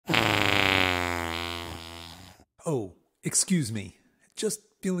Oh, excuse me. Just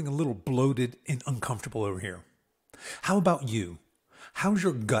feeling a little bloated and uncomfortable over here. How about you? How's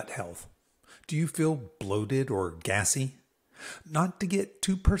your gut health? Do you feel bloated or gassy? Not to get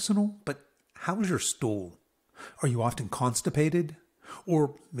too personal, but how's your stool? Are you often constipated?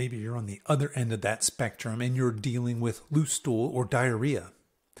 Or maybe you're on the other end of that spectrum and you're dealing with loose stool or diarrhea.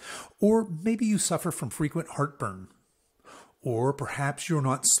 Or maybe you suffer from frequent heartburn. Or perhaps you're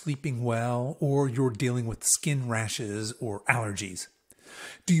not sleeping well, or you're dealing with skin rashes or allergies.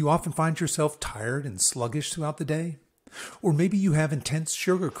 Do you often find yourself tired and sluggish throughout the day? Or maybe you have intense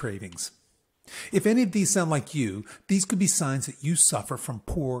sugar cravings. If any of these sound like you, these could be signs that you suffer from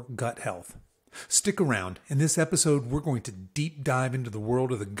poor gut health. Stick around. In this episode, we're going to deep dive into the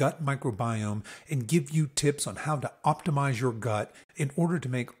world of the gut microbiome and give you tips on how to optimize your gut in order to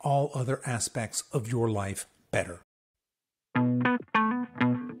make all other aspects of your life better.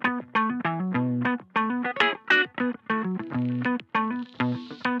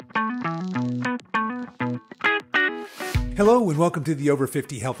 Hello and welcome to the Over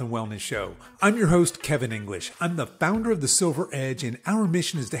 50 Health and Wellness Show. I'm your host, Kevin English. I'm the founder of the Silver Edge, and our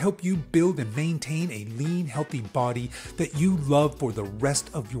mission is to help you build and maintain a lean, healthy body that you love for the rest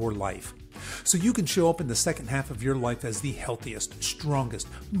of your life. So you can show up in the second half of your life as the healthiest, strongest,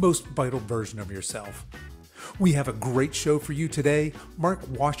 most vital version of yourself. We have a great show for you today. Marc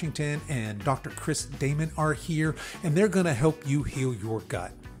Washington and Dr. Chris Damman are here, and they're going to help you heal your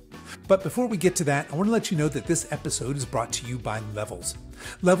gut. But before we get to that, I want to let you know that this episode is brought to you by Levels.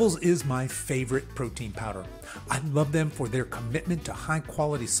 Levels is my favorite protein powder. I love them for their commitment to high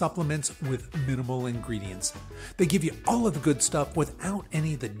quality supplements with minimal ingredients. They give you all of the good stuff without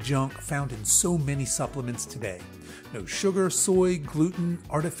any of the junk found in so many supplements today. No sugar, soy, gluten,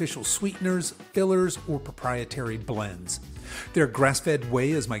 artificial sweeteners, fillers, or proprietary blends. Their grass-fed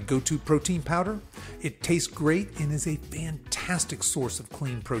whey is my go-to protein powder. It tastes great and is a fantastic source of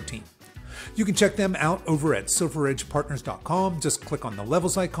clean protein. You can check them out over at silveredgepartners.com. Just click on the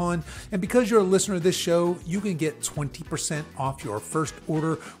Levels icon. And because you're a listener of this show, you can get 20% off your first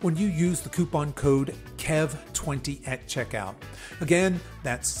order when you use the coupon code KEV20 at checkout. Again,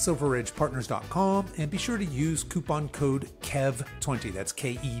 that's silveredgepartners.com. And be sure to use coupon code KEV20. That's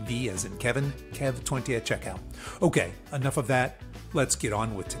K-E-V as in Kevin, KEV20 at checkout. Okay, enough of that. Let's get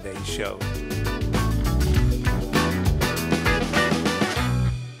on with today's show.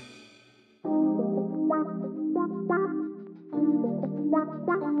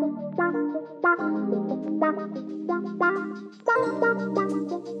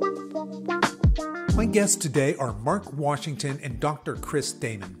 My guests today are Marc Washington and Dr. Chris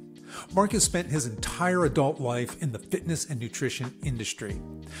Damman. Marc has spent his entire adult life in the fitness and nutrition industry.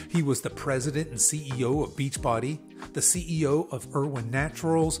 He was the president and CEO of Beachbody, the CEO of Irwin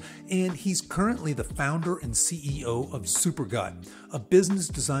Naturals, and he's currently the founder and CEO of Supergut, a business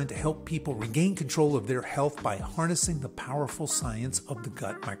designed to help people regain control of their health by harnessing the powerful science of the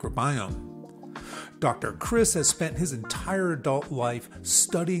gut microbiome. Dr. Chris has spent his entire adult life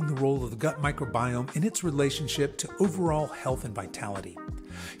studying the role of the gut microbiome and its relationship to overall health and vitality.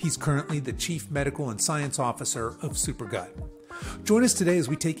 He's currently the Chief Medical and Science Officer of Supergut. Join us today as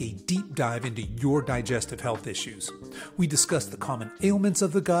we take a deep dive into your digestive health issues. We discuss the common ailments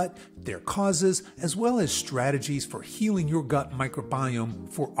of the gut, their causes, as well as strategies for healing your gut microbiome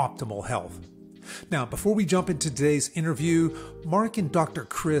for optimal health. Now, before we jump into today's interview, Marc and Dr.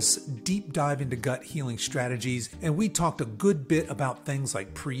 Chris deep dive into gut healing strategies, and we talked a good bit about things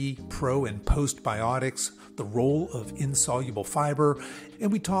like pre, pro, and postbiotics, the role of insoluble fiber,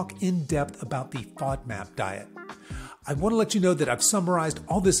 and we talk in depth about the FODMAP diet. I want to let you know that I've summarized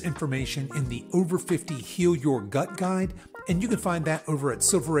all this information in the Over 50 Heal Your Gut Guide, and you can find that over at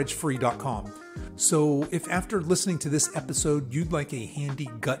silveredgefree.com. So if after listening to this episode you'd like a handy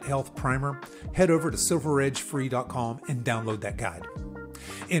gut health primer, head over to silveredgefree.com and download that guide.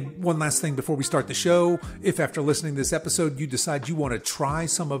 And one last thing before we start the show, if after listening to this episode you decide you want to try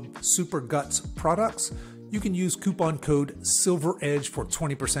some of Supergut's products, you can use coupon code SILVEREDGE for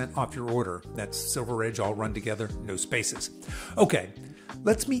 20% off your order. That's Silver Edge all run together, no spaces. Okay,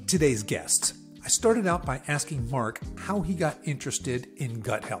 let's meet today's guests. I started out by asking Marc how he got interested in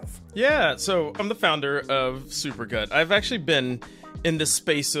gut health. Yeah, so I'm the founder of Supergut. I've actually been in this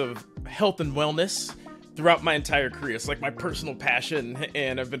space of health and wellness throughout my entire career. It's like my personal passion,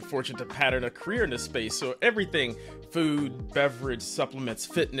 and I've been fortunate to pattern a career in this space. So everything, food, beverage, supplements,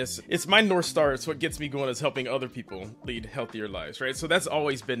 fitness, it's my North Star. It's what gets me going, is helping other people lead healthier lives, right? So that's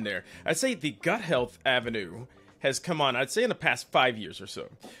always been there. I'd say the gut health avenue has come on, I'd say in the past 5 years or so,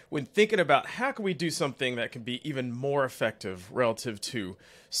 when thinking about how can we do something that can be even more effective relative to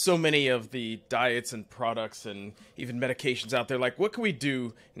so many of the diets and products and even medications out there. Like, what can we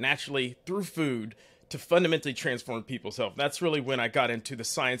do naturally through food to fundamentally transform people's health? That's really when I got into the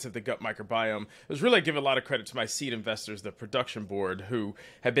science of the gut microbiome. It was really, I give a lot of credit to my seed investors, the production board, who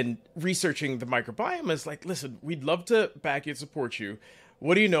have been researching the microbiome. It's like, listen, we'd love to back you and support you.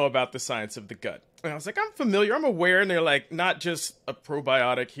 What do you know about the science of the gut? And I was like, I'm familiar, I'm aware. And they're like, not just a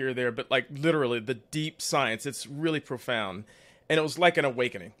probiotic here or there, but like literally the deep science. It's really profound. And it was like an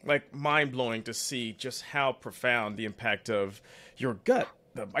awakening, like mind blowing to see just how profound the impact of your gut,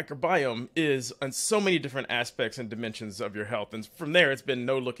 the microbiome, is on so many different aspects and dimensions of your health. And from there, it's been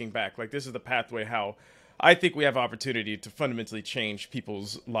no looking back. Like, this is the pathway how I think we have opportunity to fundamentally change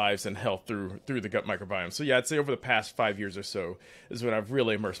people's lives and health through the gut microbiome. So yeah, I'd say over the past 5 years or so is when I've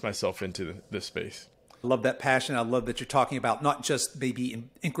really immersed myself into this space. I love that passion. I love that you're talking about not just maybe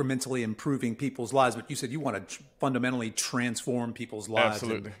incrementally improving people's lives, but you said you want to fundamentally transform people's lives.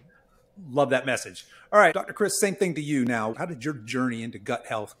 Absolutely. Love that message. All right, Dr. Chris, same thing to you now. How did your journey into gut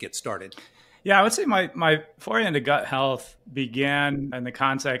health get started? Yeah, I would say my foray into gut health began in the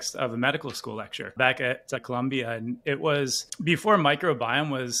context of a medical school lecture back at Columbia. And it was before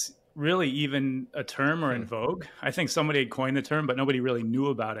microbiome was really even a term or in vogue. I think somebody had coined the term, but nobody really knew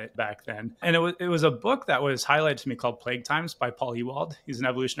about it back then. And it was a book that was highlighted to me called Plague Times by Paul Ewald. He's an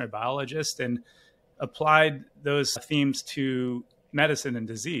evolutionary biologist and applied those themes to medicine and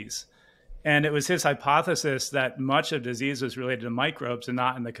disease. And it was his hypothesis that much of disease was related to microbes and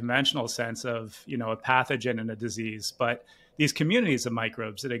not in the conventional sense of, a pathogen in a disease, but these communities of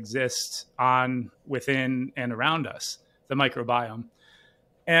microbes that exist within and around us, the microbiome.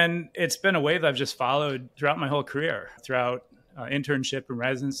 And it's been a wave I've just followed throughout my whole career, throughout internship and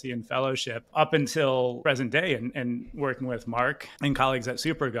residency and fellowship up until present day, and working with Marc and colleagues at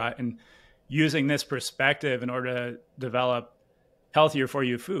Supergut and using this perspective in order to develop healthier for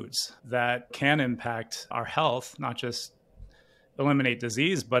you foods that can impact our health, not just eliminate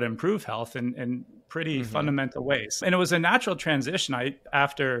disease, but improve health in pretty fundamental ways. And it was a natural transition.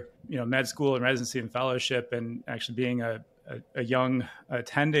 After med school and residency and fellowship, and actually being a young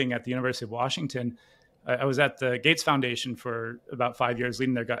attending at the University of Washington, I was at the Gates Foundation for about 5 years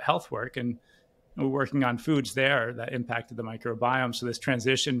leading their gut health work, and we're working on foods there that impacted the microbiome. So this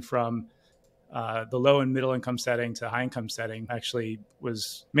transition from the low and middle income setting to high income setting actually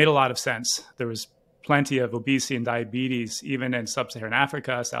made a lot of sense. There was plenty of obesity and diabetes, even in sub-Saharan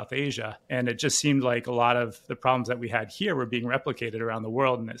Africa, South Asia. And it just seemed like a lot of the problems that we had here were being replicated around the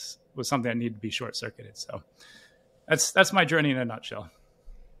world. And this was something that needed to be short-circuited. So that's my journey in a nutshell.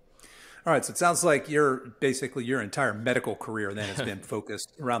 All right. So it sounds like your entire medical career then has been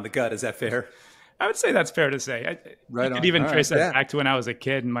focused around the gut. Is that fair? I would say that's fair to say. I could even trace that back to when I was a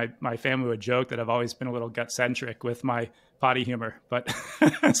kid, and my family would joke that I've always been a little gut-centric with my potty humor. But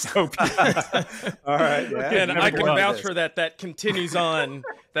so all right, yeah. And I can vouch for that. That continues on.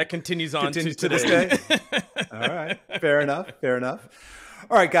 That continues on to today. All right, fair enough.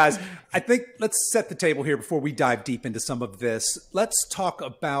 All right, guys, I think let's set the table here before we dive deep into some of this. Let's talk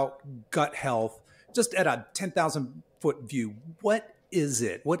about gut health just at a 10,000-foot view. What is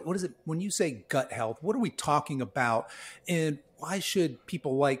it? What is it when you say gut health? What are we talking about? And why should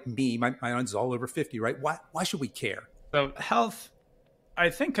people like me, my audience is all over 50, right? Why should we care? So health, I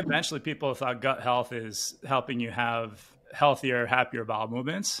think conventionally people have thought gut health is helping you have healthier, happier bowel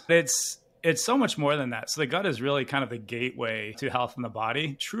movements. It's so much more than that. So the gut is really kind of the gateway to health in the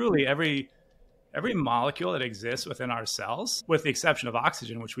body. Truly every molecule that exists within our cells, with the exception of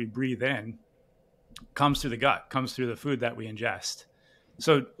oxygen, which we breathe in, comes through the gut, comes through the food that we ingest.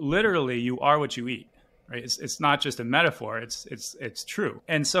 So literally, you are what you eat, right? It's not just a metaphor; it's true.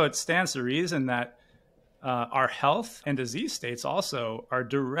 And so it stands to reason that our health and disease states also are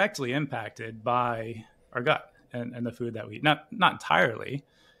directly impacted by our gut and the food that we eat. Not entirely.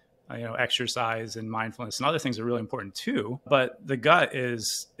 Exercise and mindfulness and other things are really important too, but the gut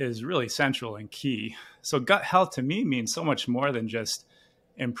is really central and key. So gut health to me means so much more than just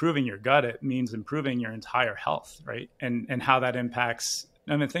improving your gut. It means improving your entire health, right? And how that impacts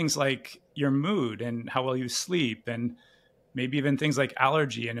things like your mood and how well you sleep, and maybe even things like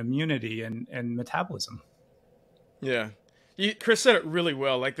allergy and immunity and metabolism. Yeah. Chris said it really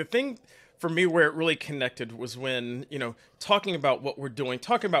well. Like, the thing for me where it really connected was when, talking about what we're doing,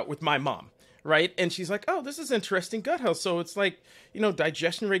 talking about with my mom, right? And she's like, oh, this is interesting gut health. So it's like,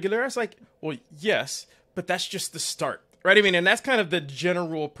 digestion regularity. I was like, well, yes, but that's just the start, right? I mean, and that's kind of the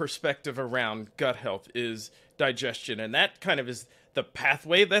general perspective around gut health is digestion. And that kind of is the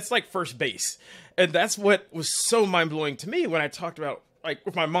pathway, that's like first base. And that's what was so mind-blowing to me when I talked about, like,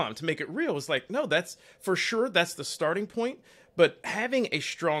 with my mom, to make it real. It's like, no, that's for sure, that's the starting point. But having a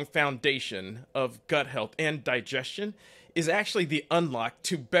strong foundation of gut health and digestion is actually the unlock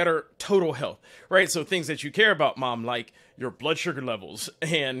to better total health, right? So things that you care about, Mom, like your blood sugar levels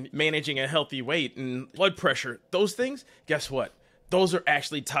and managing a healthy weight and blood pressure, those things, guess what? Those are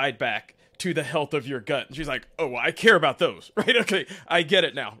actually tied back to the health of your gut. And she's like, oh, well, I care about those, right? Okay, I get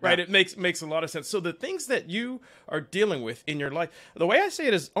it now, right? Yeah. It makes a lot of sense. So the things that you are dealing with in your life, the way I say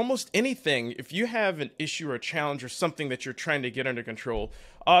it is almost anything, if you have an issue or a challenge or something that you're trying to get under control,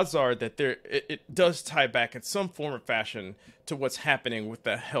 odds are that it does tie back in some form or fashion to what's happening with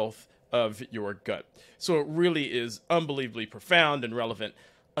the health of your gut. So it really is unbelievably profound and relevant,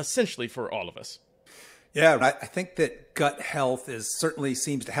 essentially for all of us. Yeah, I think that gut health certainly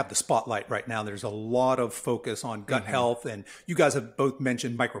seems to have the spotlight right now. There's a lot of focus on gut health, and you guys have both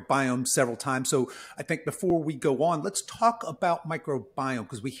mentioned microbiome several times. So I think before we go on, let's talk about microbiome,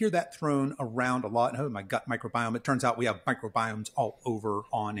 because we hear that thrown around a lot. Oh, my gut microbiome. It turns out we have microbiomes all over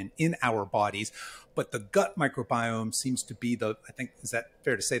on and in our bodies. But the gut microbiome seems to be I think, is that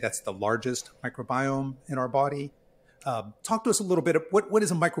fair to say that's the largest microbiome in our body? Talk to us a little bit of what is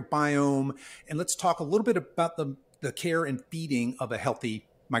a microbiome, and let's talk a little bit about the care and feeding of a healthy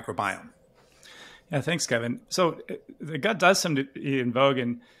microbiome. Yeah, thanks, Kevin. So the gut does seem to be in vogue,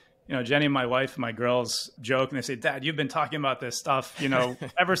 and Jenny, my wife, and my girls joke and they say, "Dad, you've been talking about this stuff,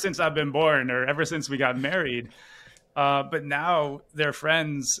 ever since I've been born, or ever since we got married." But now their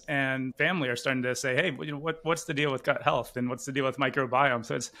friends and family are starting to say, hey, what's the deal with gut health and what's the deal with microbiome?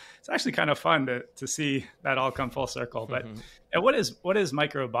 So it's actually kind of fun to see that all come full circle. But and what is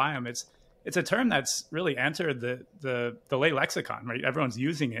microbiome? It's a term that's really entered the lay lexicon, right? Everyone's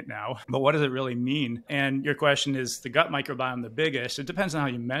using it now. But what does it really mean? And your question is the gut microbiome the biggest? It depends on how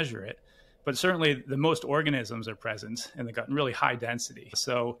you measure it. But certainly the most organisms are present in the gut in really high density.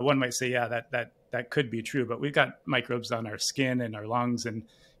 So one might say, yeah, that could be true. But we've got microbes on our skin and our lungs and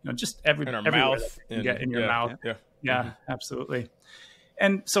just everywhere mouth that you can get in your mouth. Yeah, absolutely.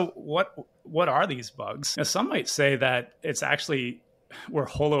 And so what are these bugs? Now, some might say that it's actually we're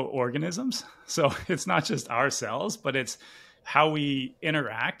holoorganisms. So it's not just our cells, but it's how we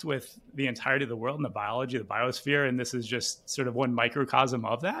interact with the entirety of the world and the biology, the biosphere. And this is just sort of one microcosm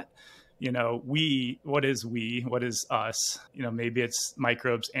of that. What is us? Maybe it's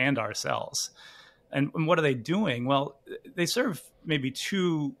microbes and our cells. And what are they doing? Well, they serve maybe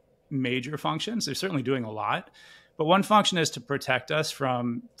two major functions. They're certainly doing a lot, but one function is to protect us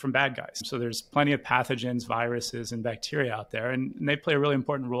from bad guys. So there's plenty of pathogens, viruses, and bacteria out there, and they play a really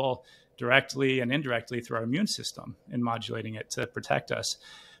important role directly and indirectly through our immune system in modulating it to protect us.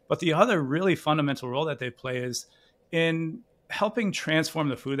 But the other really fundamental role that they play is in helping transform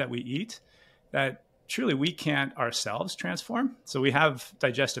the food that we eat that truly we can't ourselves transform. So we have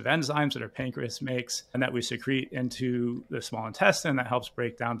digestive enzymes that our pancreas makes and that we secrete into the small intestine that helps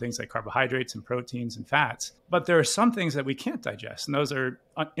break down things like carbohydrates and proteins and fats. But there are some things that we can't digest, and those are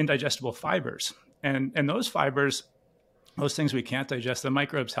indigestible fibers. And those fibers, those things we can't digest, the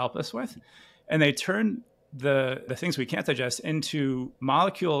microbes help us with. And they turn the things we can't digest into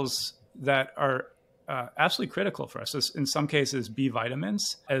molecules that are absolutely critical for us. So in some cases, B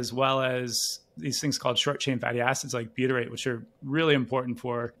vitamins, as well as these things called short chain fatty acids like butyrate, which are really important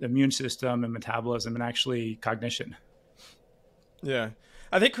for the immune system and metabolism and actually cognition. Yeah.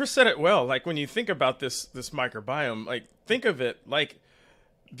 I think Chris said it well. Like when you think about this microbiome, like think of it like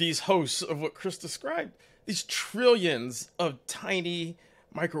these hosts of what Chris described, these trillions of tiny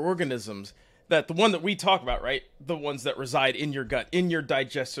microorganisms that the one that we talk about, right? The ones that reside in your gut, in your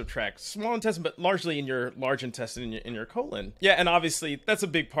digestive tract, small intestine, but largely in your large intestine, in your colon. Yeah, and obviously that's a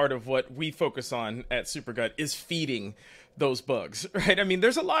big part of what we focus on at Supergut is feeding those bugs, right? I mean,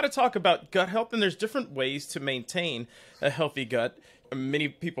 there's a lot of talk about gut health, and there's different ways to maintain a healthy gut. Many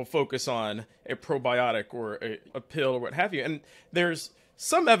people focus on a probiotic or a pill or what have you, and there's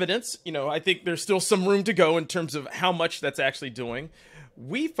some evidence, I think there's still some room to go in terms of how much that's actually doing.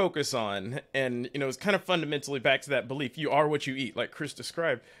 We focus on, and it's kind of fundamentally back to that belief, you are what you eat, like Chris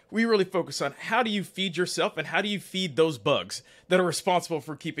described. We really focus on how do you feed yourself and how do you feed those bugs that are responsible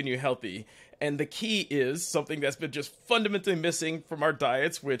for keeping you healthy. And the key is something that's been just fundamentally missing from our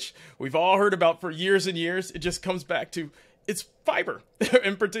diets, which we've all heard about for years and years. It just comes back to it's fiber,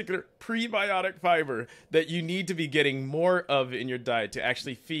 in particular prebiotic fiber that you need to be getting more of in your diet to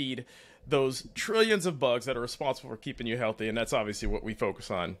actually feed those trillions of bugs that are responsible for keeping you healthy. And that's obviously what we focus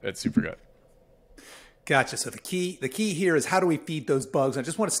on at Supergut. Gotcha. So the key here is how do we feed those bugs? I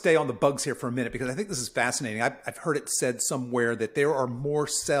just want to stay on the bugs here for a minute because I think this is fascinating. I've heard it said somewhere that there are more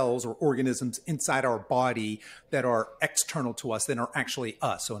cells or organisms inside our body that are external to us than are actually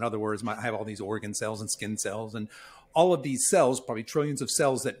us. So in other words, I have all these organ cells and skin cells and all of these cells, probably trillions of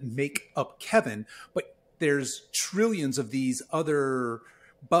cells that make up Kevin, but there's trillions of these other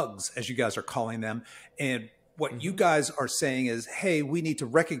bugs, as you guys are calling them. And what you guys are saying is, hey, we need to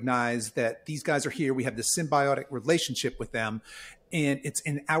recognize that these guys are here. We have this symbiotic relationship with them. And it's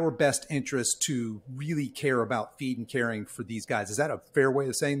in our best interest to really care about feed and caring for these guys. Is that a fair way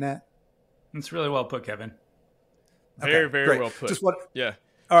of saying that? It's really well put, Kevin. Very, very great. well put. Yeah.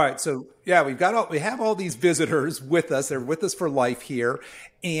 All right. So yeah, we have all these visitors with us. They're with us for life here.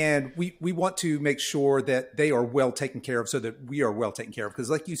 And we want to make sure that they are well taken care of so that we are well taken care of. Because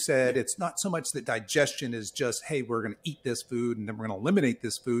like you said, it's not so much that digestion is just, hey, we're going to eat this food and then we're going to eliminate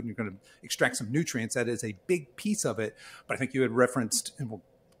this food and you're going to extract some nutrients. That is a big piece of it. But I think you had referenced, and we'll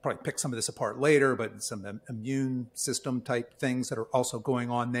probably pick some of this apart later, but some immune system type things that are also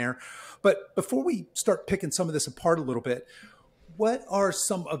going on there. But before we start picking some of this apart a little bit, what are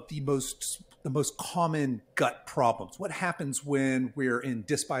some of the most common gut problems? What happens when we're in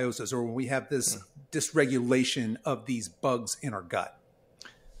dysbiosis or when we have this dysregulation of these bugs in our gut?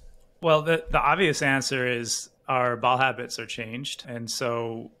 Well, the obvious answer is our bowel habits are changed. And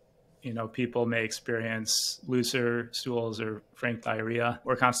so, people may experience looser stools or frank diarrhea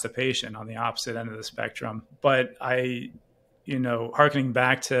or constipation on the opposite end of the spectrum. But hearkening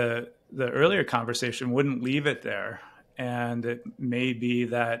back to the earlier conversation, wouldn't leave it there. And it may be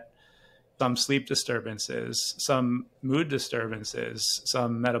that some sleep disturbances, some mood disturbances,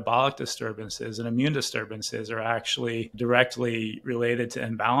 some metabolic disturbances, and immune disturbances are actually directly related to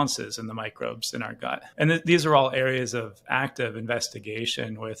imbalances in the microbes in our gut. And these are all areas of active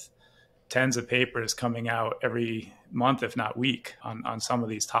investigation with tens of papers coming out every month, if not week, on some of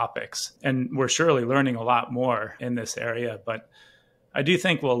these topics. And we're surely learning a lot more in this area. But I do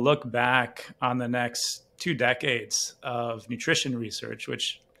think we'll look back on the next 2 decades of nutrition research,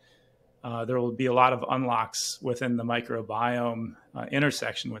 which there will be a lot of unlocks within the microbiome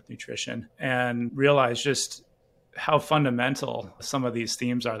intersection with nutrition, and realize just how fundamental some of these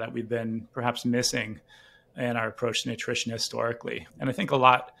themes are that we've been perhaps missing in our approach to nutrition historically. And I think a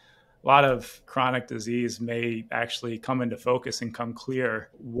lot of chronic disease may actually come into focus and come clear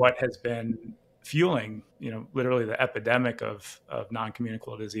what has been fueling, literally the epidemic of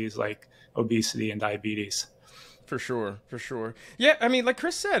non-communicable disease like obesity and diabetes. For sure. Yeah, I mean, like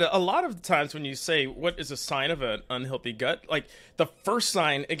Chris said, a lot of the times when you say what is a sign of an unhealthy gut, like the first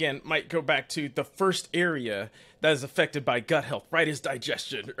sign, again, might go back to the first area that is affected by gut health, right, is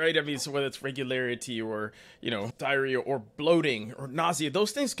digestion, right? I mean, so whether it's regularity or, diarrhea or bloating or nausea,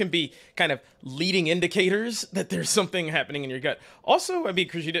 those things can be kind of leading indicators that there's something happening in your gut. Also, I mean,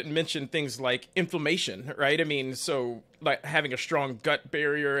 because you didn't mention things like inflammation, right? I mean, so like having a strong gut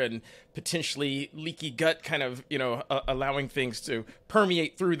barrier and potentially leaky gut kind of, allowing things to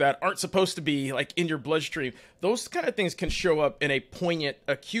permeate through that aren't supposed to be like in your bloodstream. Those kind of things can show up in a poignant,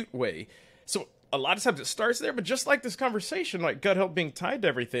 acute way. So a lot of times it starts there, but just like this conversation, like gut health being tied to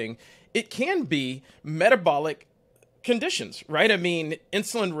everything, it can be metabolic conditions, right? I mean,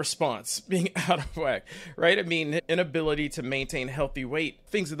 insulin response being out of whack, right? I mean, inability to maintain healthy weight,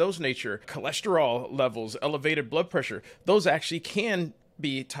 things of those nature, cholesterol levels, elevated blood pressure, those actually can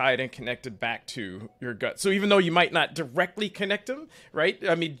be tied and connected back to your gut. So even though you might not directly connect them, right?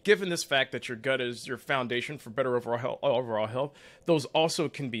 I mean, given this fact that your gut is your foundation for better overall health, those also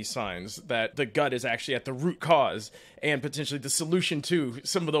can be signs that the gut is actually at the root cause and potentially the solution to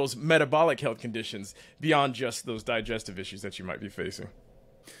some of those metabolic health conditions beyond just those digestive issues that you might be facing.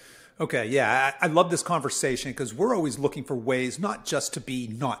 Okay, yeah, I love this conversation because we're always looking for ways not just to be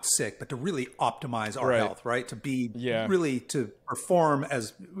not sick, but to really optimize our health, right? To be really to perform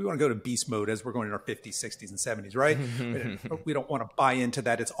as we want to go to beast mode as we're going in our 50s, 60s, and 70s, right? We don't want to buy into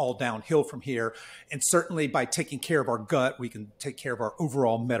that. It's all downhill from here. And certainly by taking care of our gut, we can take care of our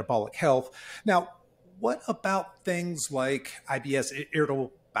overall metabolic health. Now, what about things like IBS,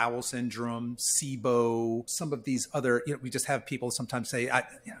 irritable bowel syndrome, SIBO, some of these other, we just have people sometimes say, I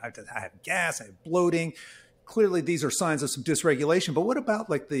have gas, I have bloating. Clearly, these are signs of some dysregulation. But what about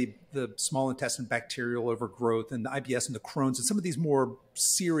like the small intestine bacterial overgrowth and the IBS and the Crohn's and some of these more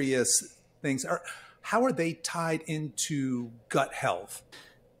serious things? How are they tied into gut health?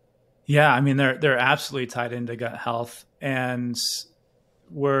 Yeah, I mean, they're absolutely tied into gut health. And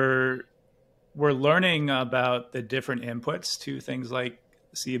we're learning about the different inputs to things like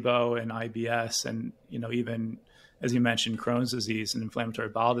SIBO and IBS and, even, as you mentioned, Crohn's disease and inflammatory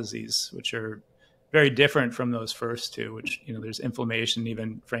bowel disease, which are very different from those first two, which, there's inflammation,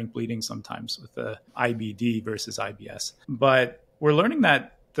 even frank bleeding sometimes with the IBD versus IBS. But we're learning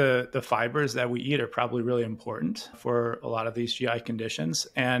that the fibers that we eat are probably really important for a lot of these GI conditions.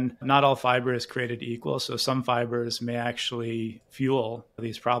 And not all fiber is created equal. So some fibers may actually fuel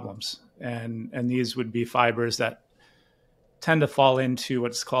these problems. And these would be fibers that tend to fall into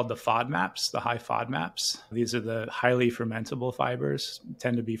what's called the FODMAPs, the high FODMAPs. These are the highly fermentable fibers,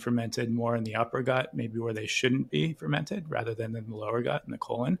 tend to be fermented more in the upper gut, maybe where they shouldn't be fermented, rather than in the lower gut, in the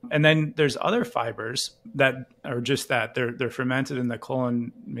colon. And then there's other fibers that are just that. They're fermented in the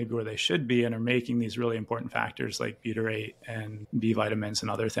colon, maybe where they should be, and are making these really important factors like butyrate and B vitamins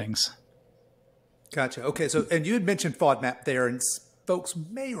and other things. Gotcha. Okay. So, and you had mentioned FODMAP there, and folks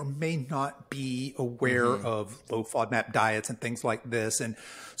may or may not be aware of low FODMAP diets and things like this. And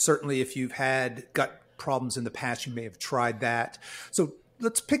certainly if you've had gut problems in the past, you may have tried that. So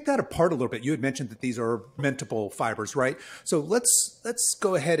let's pick that apart a little bit. You had mentioned that these are fermentable fibers, right? So let's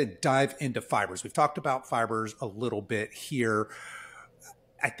go ahead and dive into fibers. We've talked about fibers a little bit here.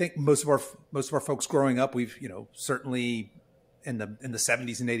 I think most of our folks growing up, we've, certainly in the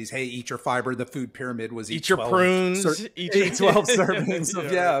 70s and 80s, hey, eat your fiber. The food pyramid was eat your prunes, eat 12 servings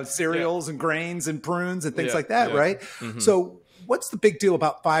of cereals and grains and prunes and things like that, right? So what's the big deal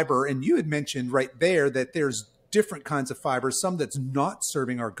about fiber? And you had mentioned right there that there's different kinds of fibers, some that's not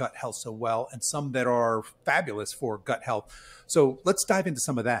serving our gut health so well, and some that are fabulous for gut health. So let's dive into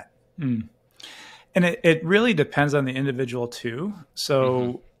some of that. And it really depends on the individual too.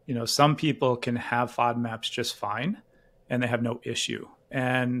 So, some people can have FODMAPs just fine, and they have no issue.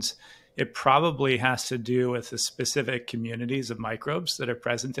 And it probably has to do with the specific communities of microbes that are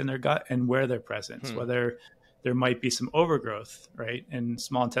present in their gut and where they're present, whether there might be some overgrowth, right? And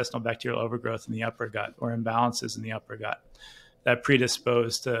small intestinal bacterial overgrowth in the upper gut or imbalances in the upper gut that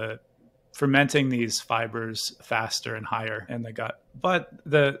predispose to fermenting these fibers faster and higher in the gut. But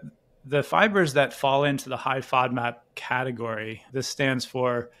the fibers that fall into the high FODMAP category, this stands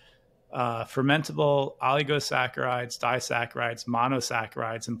for fermentable oligosaccharides, disaccharides,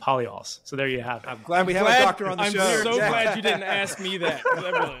 monosaccharides, and polyols. So there you have it. I'm glad we have a doctor on the show. I'm so glad you didn't ask me that.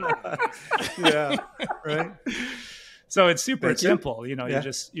 Yeah, right. So it's super simple.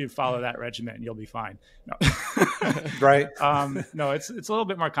 You follow that regimen and you'll be fine. No. Right. No, it's a little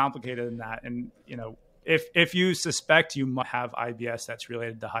bit more complicated than that. And, if you suspect you might have IBS that's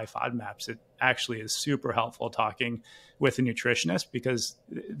related to high FODMAPs, it actually is super helpful talking with a nutritionist because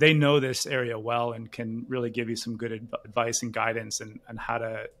they know this area well and can really give you some good advice and guidance and how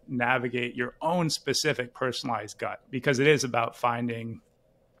to navigate your own specific personalized gut, because it is about finding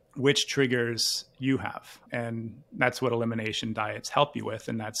which triggers you have. And that's what elimination diets help you with.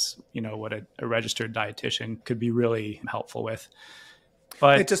 And that's, what a registered dietitian could be really helpful with.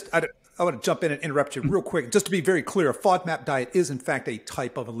 But I want to jump in and interrupt you real quick. Just to be very clear, a FODMAP diet is in fact a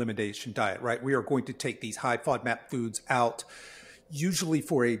type of elimination diet, right? We are going to take these high FODMAP foods out, usually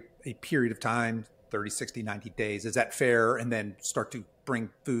for a period of time, 30, 60, 90 days. Is that fair? And then start to bring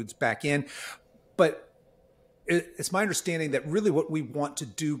foods back in. But it's my understanding that really what we want to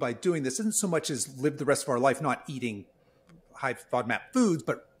do by doing this isn't so much as live the rest of our life not eating high FODMAP foods,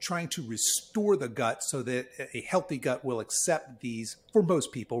 but trying to restore the gut so that a healthy gut will accept these for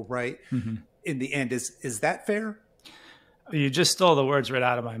most people, right? In the end, is that fair? You just stole the words right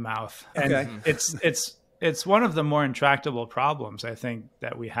out of my mouth. And it's one of the more intractable problems, I think,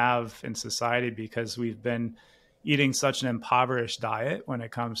 that we have in society because we've been eating such an impoverished diet when it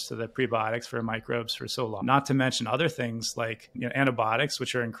comes to the prebiotics for microbes for so long. Not to mention other things like antibiotics,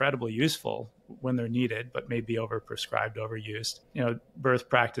 which are incredibly useful when they're needed, but may be overprescribed, overused. Birth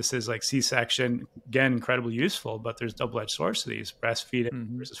practices like C-section, again, incredibly useful, but there's double-edged swords to these.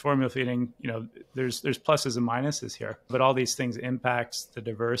 Breastfeeding versus formula feeding, there's pluses and minuses here, but all these things impact the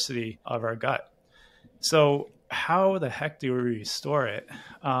diversity of our gut. So how the heck do we restore it?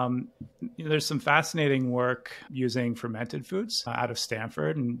 There's some fascinating work using fermented foods out of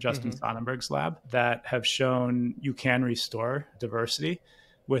Stanford and Justin Sonnenberg's lab that have shown you can restore diversity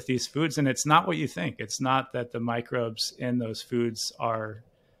with these foods. And it's not what you think. It's not that the microbes in those foods are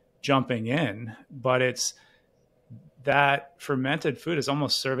jumping in, but it's that fermented food is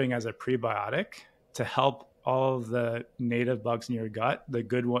almost serving as a prebiotic to help all of the native bugs in your gut, the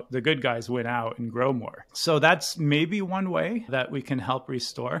good guys win out and grow more. So that's maybe one way that we can help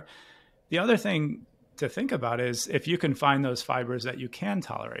restore. The other thing to think about is if you can find those fibers that you can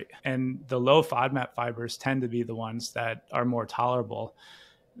tolerate. And the low FODMAP fibers tend to be the ones that are more tolerable.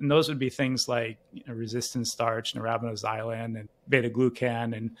 And those would be things like resistant starch, arabinoxylan, and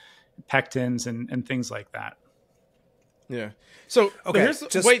beta-glucan, and pectins, and things like that. Yeah. So okay,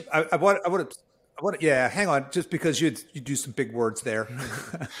 I want to Yeah, hang on, just because you do some big words there.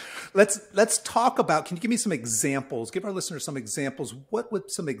 Let's talk about. Can you give me some examples? Give our listeners some examples. What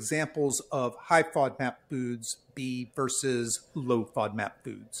would some examples of high FODMAP foods be versus low FODMAP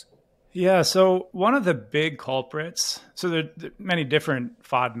foods? Yeah, so one of the big culprits, so there are many different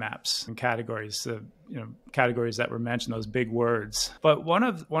FODMAPs and categories, categories that were mentioned, those big words. But one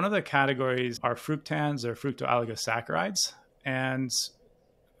of the categories are fructans or fructooligosaccharides. And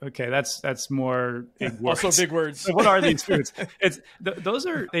okay, that's more big words. Also big words. So what are these foods?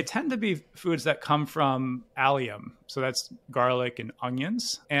 They tend to be foods that come from allium. So that's garlic and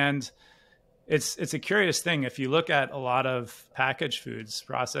onions. And it's a curious thing. If you look at a lot of packaged foods,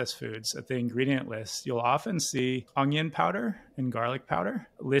 processed foods, at the ingredient list, you'll often see onion powder and garlic powder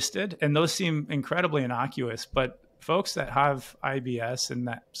listed. And those seem incredibly innocuous. But folks that have IBS and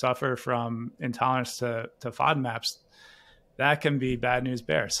that suffer from intolerance to FODMAPs, that can be bad news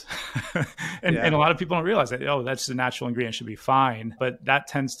bears. And a lot of people don't realize that, that's the natural ingredient, should be fine. But that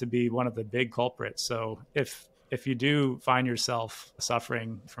tends to be one of the big culprits. So if you do find yourself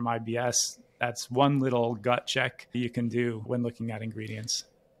suffering from IBS, that's one little gut check you can do when looking at ingredients.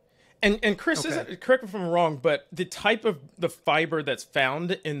 And Chris, correct me if I'm wrong, but the type of the fiber that's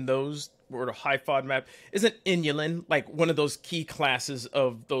found in those or high FODMAP isn't inulin, like one of those key classes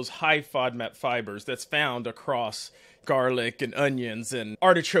of those high FODMAP fibers that's found across garlic and onions and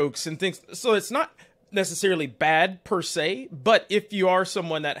artichokes and things. So it's not necessarily bad per se, but if you are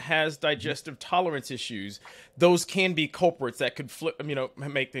someone that has digestive tolerance issues, those can be culprits that could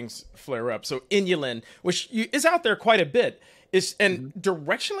make things flare up. So inulin, which is out there quite a bit, and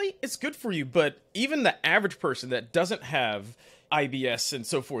directionally it's good for you, but even the average person that doesn't have IBS and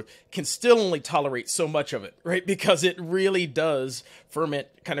so forth can still only tolerate so much of it, right? Because it really does ferment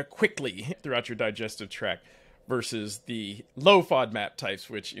kind of quickly throughout your digestive tract, versus the low FODMAP types,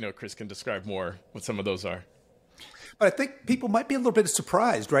 which, Chris can describe more what some of those are. But I think people might be a little bit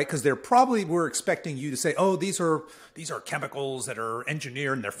surprised, right? Because were expecting you to say, "Oh, these are chemicals that are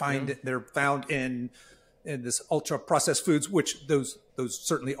engineered and they're found in this ultra processed foods," which those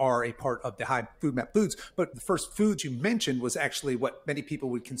certainly are a part of the high FODMAP foods. But the first foods you mentioned was actually what many people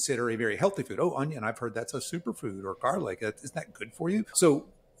would consider a very healthy food. Oh, onion, I've heard that's a superfood, or garlic, isn't that good for you? So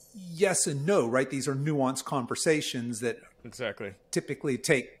yes and no, right? These are nuanced conversations that typically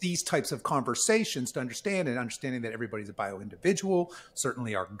take these types of conversations to understanding that everybody's a bio-individual.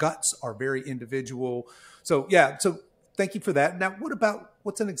 Certainly our guts are very individual. So thank you for that. Now,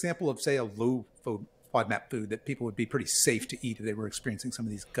 what's an example of, say, a low FODMAP food that people would be pretty safe to eat if they were experiencing some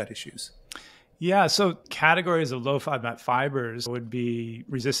of these gut issues? Yeah, so categories of low FODMAP fibers would be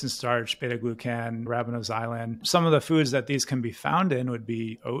resistant starch, beta-glucan, arabinoxylan. Some of the foods that these can be found in would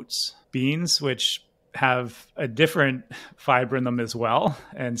be oats, beans, which have a different fiber in them as well.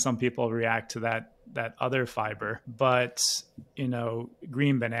 And some people react to that other fiber. But,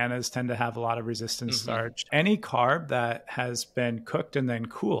 green bananas tend to have a lot of resistant starch. Any carb that has been cooked and then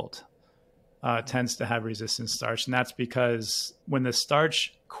cooled tends to have resistant starch. And that's because when the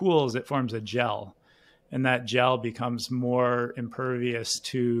starch cools, it forms a gel, and that gel becomes more impervious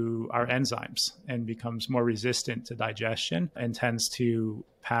to our enzymes and becomes more resistant to digestion and tends to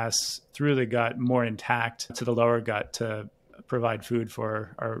pass through the gut more intact to the lower gut to provide food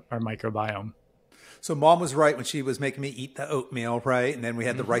for our microbiome. So Mom was right when she was making me eat the oatmeal, right? And then we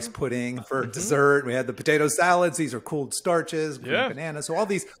had the rice pudding for dessert. We had the potato salads. These are cooled starches, green bananas. So all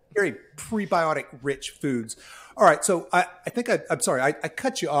these very prebiotic rich foods. All right. So I think I'm sorry. I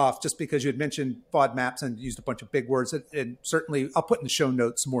cut you off just because you had mentioned FODMAPs and used a bunch of big words. And certainly I'll put in the show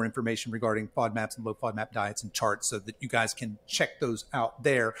notes some more information regarding FODMAPs and low FODMAP diets and charts so that you guys can check those out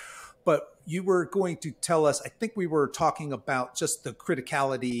there. But you were going to tell us, I think we were talking about just the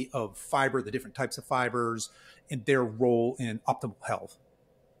criticality of fiber, the different types of fibers and their role in optimal health.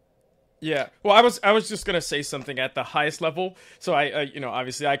 Yeah. Well, I was just going to say something at the highest level. So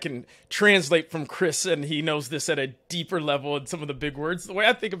obviously I can translate from Chris, and he knows this at a deeper level and some of the big words. The way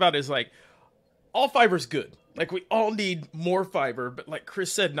I think about it is like, all fiber is good. Like, we all need more fiber, but like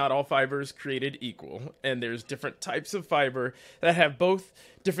Chris said, not all fiber is created equal. And there's different types of fiber that have both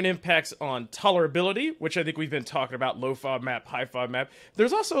different impacts on tolerability, which I think we've been talking about, low FODMAP, high FODMAP.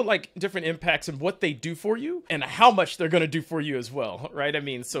 There's also like different impacts in what they do for you and how much they're going to do for you as well, right? I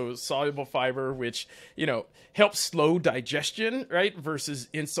mean, so soluble fiber, which, helps slow digestion, right? Versus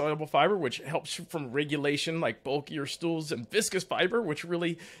insoluble fiber, which helps from regulation, like bulkier stools, and viscous fiber, which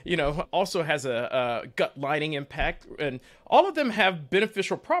really, also has a gut lining impact. And all of them have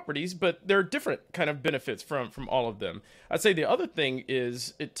beneficial properties, but there are different kind of benefits from all of them. I'd say the other thing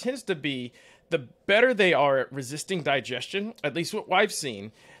is it tends to be the better they are at resisting digestion, at least what I've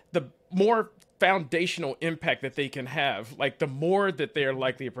seen, the more foundational impact that they can have, like the more that they are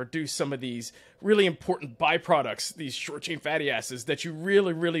likely to produce some of these really important byproducts, these short chain fatty acids that you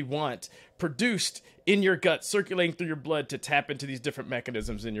really, really want produced in your gut, circulating through your blood to tap into these different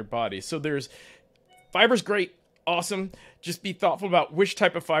mechanisms in your body. So fiber's great, awesome. Just be thoughtful about which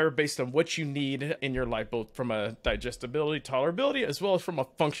type of fiber based on what you need in your life, both from a digestibility, tolerability, as well as from a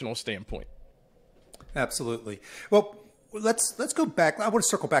functional standpoint. Absolutely. Well, let's go back. I want to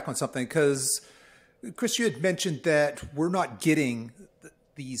circle back on something because, Chris, you had mentioned that we're not getting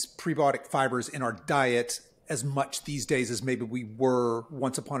these prebiotic fibers in our diet as much these days as maybe we were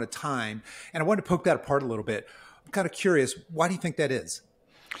once upon a time. And I wanted to poke that apart a little bit. I'm kind of curious, why do you think that is?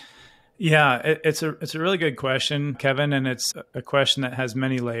 Yeah, it's a really good question, Kevin, and it's a question that has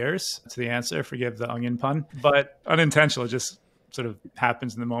many layers to the answer. Forgive the onion pun, but unintentional. It just sort of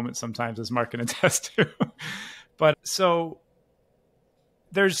happens in the moment sometimes, as Marc can attest to. But so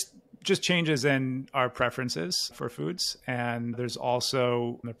there's just changes in our preferences for foods, and there's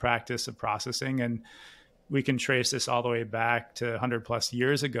also the practice of processing. And we can trace this all the way back to 100 plus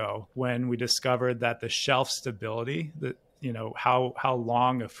years ago when we discovered that the shelf stability, how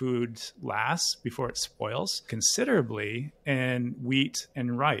long a food lasts before it spoils, considerably in wheat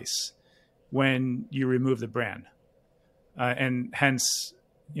and rice when you remove the bran. And hence,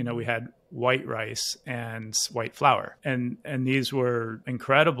 we had white rice and white flour. And these were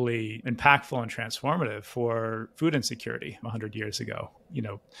incredibly impactful and transformative for food insecurity 100 years ago.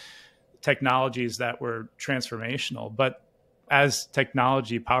 Technologies that were transformational. But as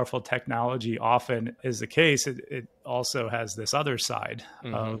powerful technology often is the case, it also has this other side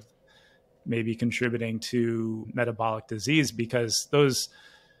of maybe contributing to metabolic disease, because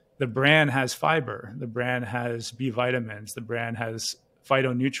the bran has fiber, the bran has B vitamins, the bran has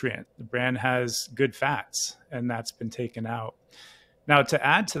phytonutrient, the bran has good fats, and that's been taken out. Now, to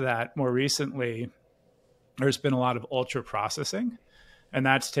add to that, more recently, there's been a lot of ultra processing, and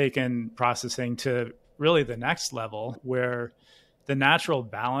that's taken processing to really the next level, where the natural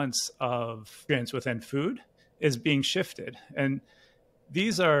balance of nutrients within food is being shifted. And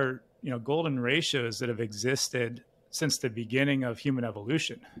these are, golden ratios that have existed since the beginning of human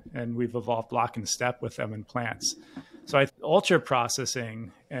evolution, and we've evolved lock and step with them in plants. So ultra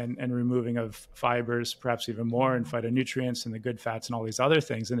processing and removing of fibers, perhaps even more, and phytonutrients and the good fats and all these other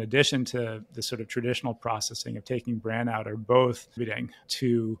things, in addition to the sort of traditional processing of taking bran out, are both leading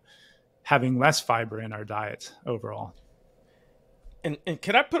to having less fiber in our diet overall. And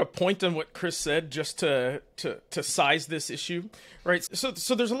can I put a point on what Chris said just to size this issue, right?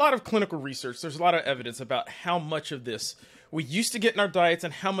 So there's a lot of clinical research. There's a lot of evidence about how much of this we used to get in our diets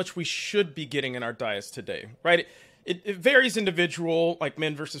and how much we should be getting in our diets today, right? It varies individual, like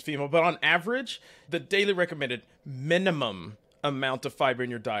men versus female, but on average, the daily recommended minimum amount of fiber in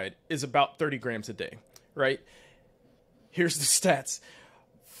your diet is about 30 grams a day, right? Here's the stats.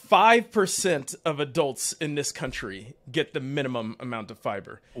 5% of adults in this country get the minimum amount of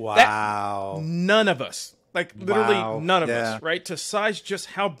fiber. Wow. None of us, literally none of us, right? To size just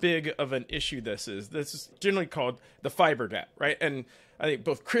how big of an issue this is generally called the fiber gap, right? And I think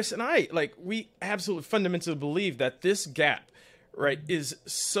both Chris and I, we absolutely fundamentally believe that this gap, right, is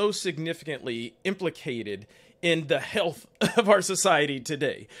so significantly implicated in the health of our society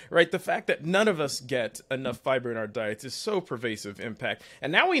today, right? The fact that none of us get enough fiber in our diets is so pervasive impact.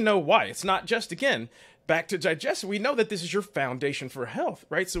 And now we know why. It's not just, again, back to digestion. We know that this is your foundation for health,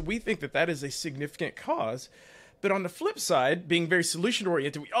 right? So we think that is a significant cause. But on the flip side, being very solution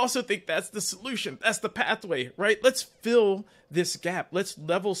oriented, we also think that's the solution. That's the pathway, right? Let's fill this gap. Let's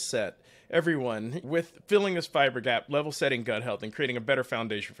level set everyone with filling this fiber gap, level setting gut health, and creating a better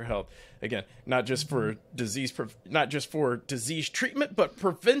foundation for health. Again, not just for disease treatment, but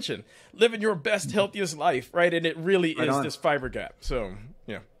prevention. Living your best, healthiest life, right? And it really is this fiber gap. So,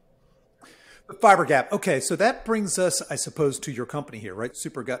 yeah. The fiber gap. Okay, so that brings us, I suppose, to your company here, right?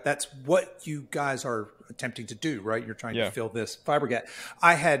 Supergut. That's what you guys are attempting to do, right? You're trying to fill this fiber gap.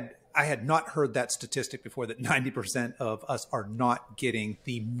 I had not heard that statistic before, that 90% of us are not getting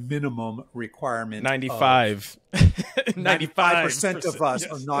the minimum requirement. 95. 95% of us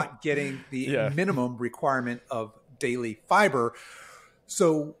are not getting the minimum requirement of daily fiber.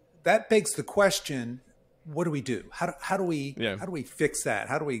 So that begs the question, what do we do? How do we fix that?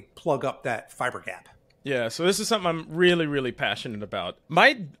 How do we plug up that fiber gap? Yeah, so this is something I'm really, really passionate about.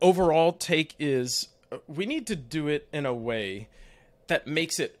 My overall take is we need to do it in a way that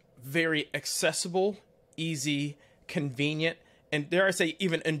makes it very accessible, easy, convenient, and dare I say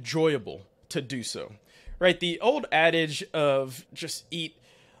even enjoyable to do so, right? The old adage of just eat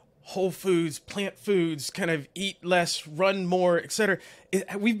whole foods, plant foods, kind of eat less, run more, etc.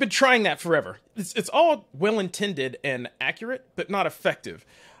 We've been trying that forever. It's all well intended and accurate, but not effective.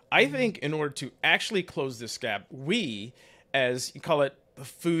 I think in order to actually close this gap, we, as you call it, the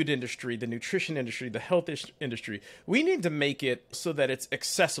food industry, the nutrition industry, the health industry, we need to make it so that it's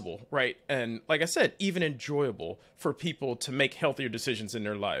accessible, right? And like I said, even enjoyable for people to make healthier decisions in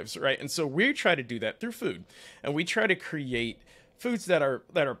their lives, right? And so we try to do that through food. And we try to create foods that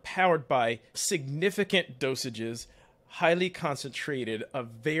are powered by significant dosages, highly concentrated, a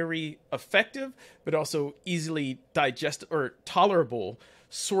very effective, but also easily digestible or tolerable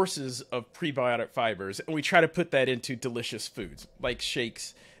sources of prebiotic fibers. And we try to put that into delicious foods like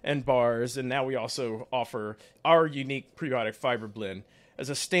shakes and bars. And now we also offer our unique prebiotic fiber blend as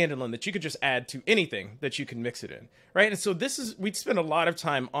a standalone that you could just add to anything that you can mix it in, right? And so we spend a lot of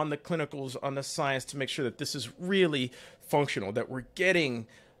time on the clinicals, on the science to make sure that this is really functional, that we're getting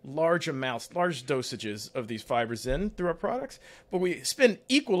large amounts, large dosages of these fibers in through our products, but we spend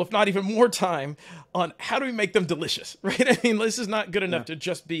equal, if not even more time on how do we make them delicious, right? I mean, this is not good enough to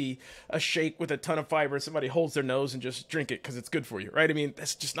just be a shake with a ton of fiber and somebody holds their nose and just drink it because it's good for you, right? I mean,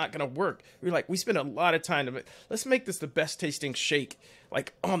 that's just not going to work. We spend a lot of time let's make this the best tasting shake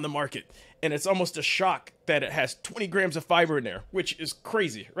like on the market. And it's almost a shock that it has 20 grams of fiber in there, which is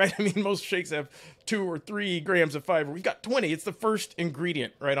crazy, right? I mean, most shakes have 2 or 3 grams of fiber. We've got 20. It's the first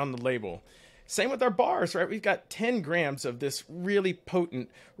ingredient right on the label. Same with our bars, right? We've got 10 grams of this really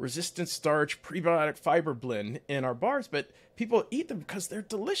potent resistant starch prebiotic fiber blend in our bars, but people eat them because they're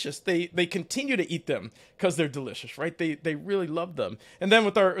delicious. They continue to eat them because they're delicious, right? They really love them. And then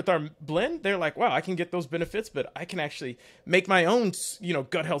with our blend, they're like, wow, I can get those benefits, but I can actually make my own,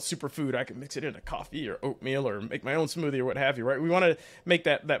 gut health superfood. I can mix it into coffee or oatmeal or make my own smoothie or what have you, right? We want to make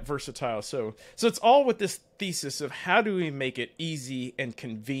that versatile. So it's all with this thesis of how do we make it easy and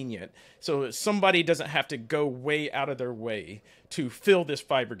convenient so somebody doesn't have to go way out of their way to fill this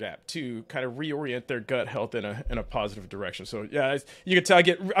fiber gap, to kind of reorient their gut health in a positive direction. So yeah, you can tell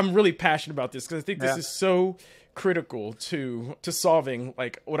I'm really passionate about this because I think this is so critical to solving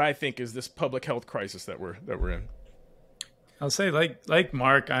like what I think is this public health crisis that we're in. I'll say like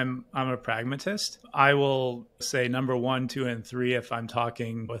Mark, I'm a pragmatist. I will say number 1, 2, and 3 if I'm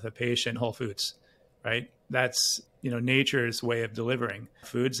talking with a patient, whole foods, right? That's nature's way of delivering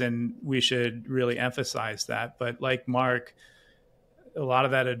foods, and we should really emphasize that. But like Mark, a lot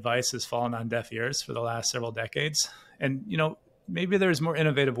of that advice has fallen on deaf ears for the last several decades. And maybe there's more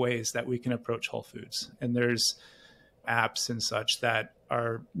innovative ways that we can approach whole foods, and there's apps and such that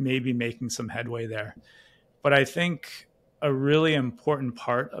are maybe making some headway there. But I think a really important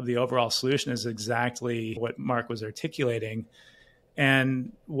part of the overall solution is exactly what Mark was articulating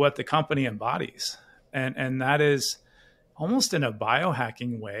and what the company embodies. And that is almost in a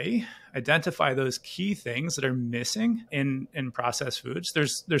biohacking way, identify those key things that are missing in processed foods.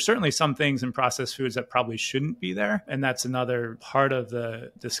 There's certainly some things in processed foods that probably shouldn't be there, and that's another part of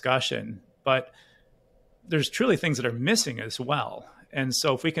the discussion. But there's truly things that are missing as well. And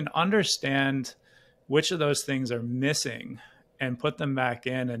so if we can understand which of those things are missing and put them back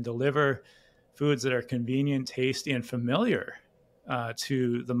in and deliver foods that are convenient, tasty, and familiar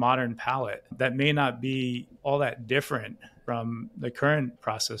to the modern palate, that may not be all that different from the current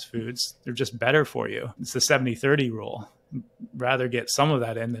processed foods. They're just better for you. It's the 70-30 rule. Rather get some of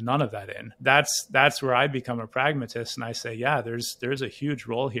that in than none of that in. That's where I become a pragmatist, and I say, yeah, there's a huge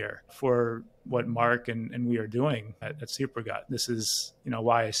role here for what Mark and we are doing at Supergut. This is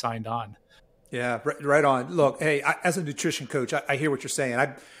why I signed on. Yeah, right on. Look, hey, as a nutrition coach, I hear what you're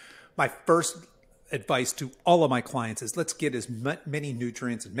saying. My first advice to all of my clients is let's get as many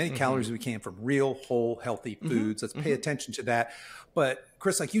nutrients and many calories as we can from real, whole, healthy foods. Let's pay attention to that. But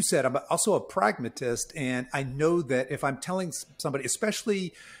Chris, like you said, I'm also a pragmatist. And I know that if I'm telling somebody,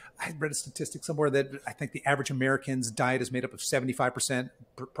 especially, I read a statistic somewhere that I think the average American's diet is made up of 75%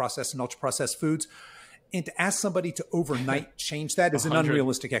 processed and ultra processed foods. And to ask somebody to overnight change that is an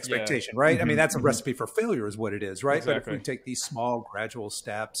unrealistic expectation, right? I mean, that's a recipe for failure is what it is, right? Exactly. But if we take these small gradual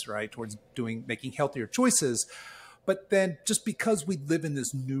steps, right, towards making healthier choices, but then just because we live in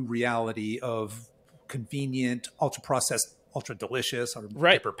this new reality of convenient, ultra processed, ultra delicious, or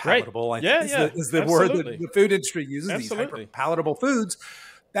hyper palatable, I think is the word that the food industry uses, these hyper palatable foods.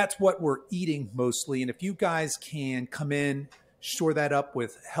 That's what we're eating mostly. And if you guys can come in, shore that up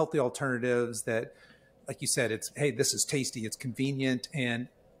with healthy alternatives that, like you said, it's, hey, this is tasty, it's convenient, and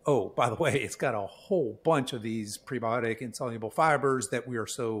oh, by the way, it's got a whole bunch of these prebiotic insoluble fibers that we are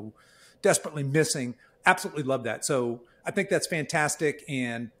so desperately missing. Absolutely love that. So I think that's fantastic,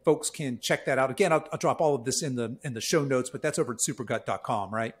 and folks can check that out. Again, I'll drop all of this in the show notes, but that's over at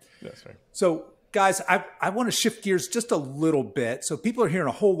supergut.com, right? That's right. So guys, I want to shift gears just a little bit. So people are hearing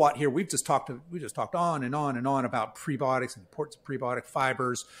a whole lot here. We just talked on and on and on about prebiotics and the importance of prebiotic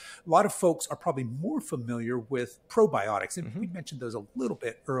fibers. A lot of folks are probably more familiar with probiotics, and we mentioned those a little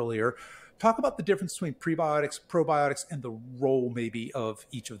bit earlier. Talk about the difference between prebiotics, probiotics, and the role maybe of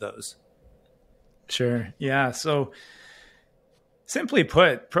each of those. Sure. Yeah. So simply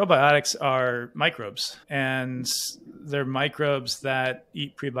put, probiotics are microbes, and they're microbes that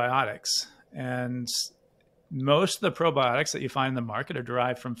eat prebiotics. And most of the probiotics that you find in the market are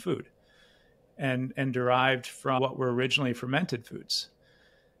derived from food and derived from what were originally fermented foods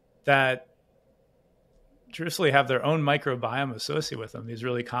that truthfully have their own microbiome associated with them, these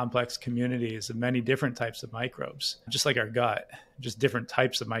really complex communities of many different types of microbes, just like our gut, just different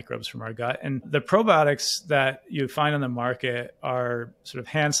types of microbes from our gut. And the probiotics that you find on the market are sort of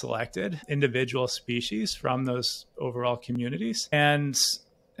hand-selected individual species from those overall communities. And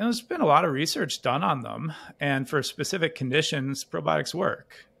there's been a lot of research done on them. And for specific conditions, probiotics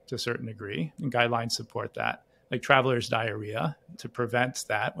work to a certain degree, and guidelines support that, like traveler's diarrhea, to prevent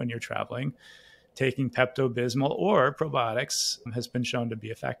that when you're traveling. Taking Pepto-Bismol or probiotics has been shown to be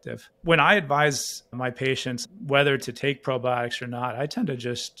effective. When I advise my patients whether to take probiotics or not, I tend to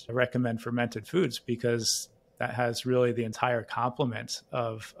just recommend fermented foods because that has really the entire complement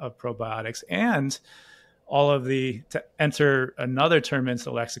of probiotics and all of the, to enter another term into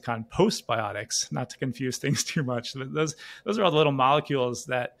the lexicon, postbiotics, not to confuse things too much. Those are all the little molecules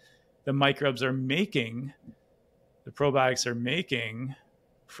that the microbes are making, the probiotics are making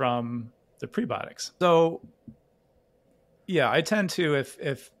from the prebiotics. So yeah, I tend to,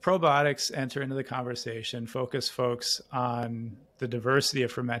 if probiotics enter into the conversation, focus folks on the diversity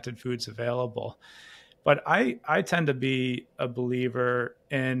of fermented foods available. But I tend to be a believer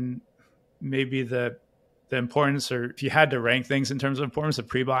in maybe the importance, or if you had to rank things in terms of importance, of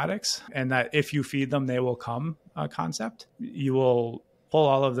prebiotics, and that if you feed them, they will come concept. You will pull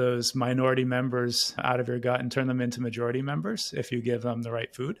all of those minority members out of your gut and turn them into majority members if you give them the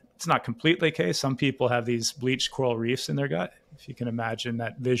right food. It's not completely the case. Some people have these bleached coral reefs in their gut, if you can imagine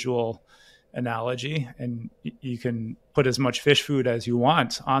that visual analogy, and you can put as much fish food as you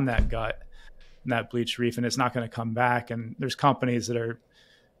want on that gut and that bleached reef, and it's not going to come back. And there's companies that are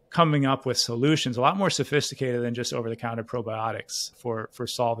coming up with solutions a lot more sophisticated than just over-the-counter probiotics for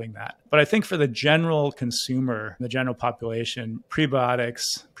solving that. But I think for the general consumer, the general population,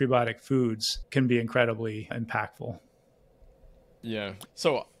 prebiotic foods can be incredibly impactful. Yeah.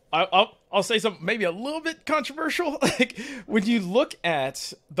 So I'll say something maybe a little bit controversial. Like when you look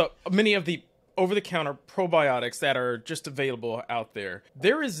at many of the over-the-counter probiotics that are just available out there,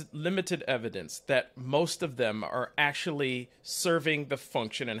 there is limited evidence that most of them are actually serving the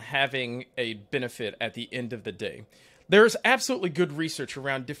function and having a benefit at the end of the day. There's absolutely good research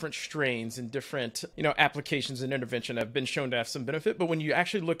around different strains and different, applications and intervention have been shown to have some benefit. But when you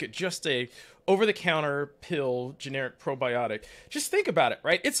actually look at just a over-the-counter pill generic probiotic, just think about it,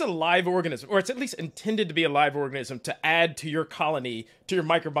 right? It's a live organism, or it's at least intended to be a live organism to add to your colony, to your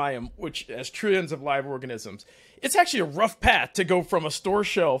microbiome, which has trillions of live organisms. It's actually a rough path to go from a store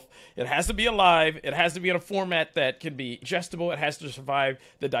shelf. It has to be alive. It has to be in a format that can be digestible. It has to survive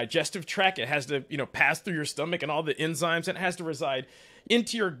the digestive tract. It has to, pass through your stomach and all the enzymes. It has to reside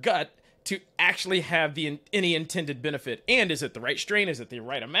into your gut to actually have any intended benefit. And is it the right strain? Is it the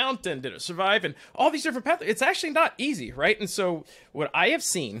right amount? And did it survive? And all these different paths. It's actually not easy, right? And so what I have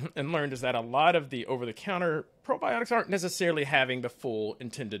seen and learned is that a lot of the over-the-counter probiotics aren't necessarily having the full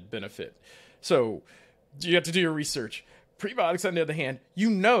intended benefit. So you have to do your research. Prebiotics, on the other hand,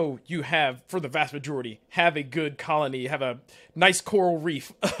 you have, for the vast majority, have a good colony, have a nice coral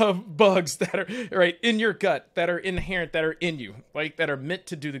reef of bugs that are right in your gut, that are inherent, that are in you, like that are meant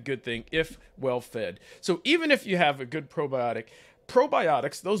to do the good thing if well fed. So even if you have a good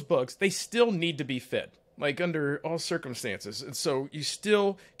probiotics, those bugs, they still need to be fed, like under all circumstances. And so you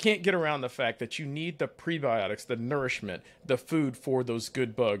still can't get around the fact that you need the prebiotics, the nourishment, the food for those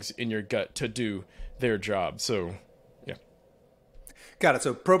good bugs in your gut to do their job. So yeah. Got it.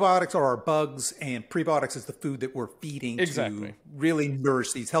 So probiotics are our bugs, and prebiotics is the food that we're feeding to really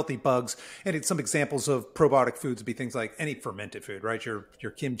nourish these healthy bugs. And some examples of probiotic foods would be things like any fermented food, right? Your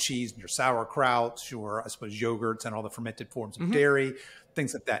kimchi, your sauerkrauts, your, I suppose, yogurts, and all the fermented forms of dairy,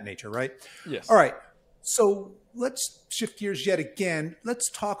 things of that nature, right? Yes. All right. So let's shift gears yet again.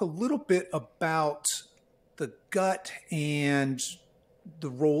 Let's talk a little bit about the gut and the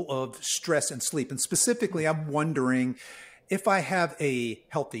role of stress and sleep. And specifically, I'm wondering if I have a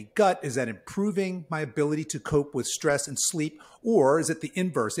healthy gut, is that improving my ability to cope with stress and sleep? Or is it the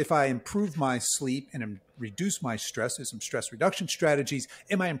inverse? If I improve my sleep and reduce my stress, there's some stress reduction strategies,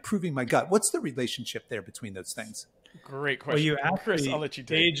 am I improving my gut? What's the relationship there between those things? Great question. Well, you asked Chris, the I'll let you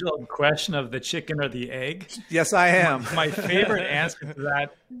take age-old question of the chicken or the egg. Yes, I am. My favorite answer to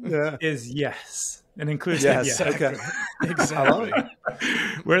that is yes. An inclusive yes. Okay. Exactly.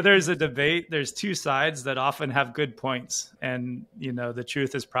 Where there's a debate, there's two sides that often have good points. And, you know, the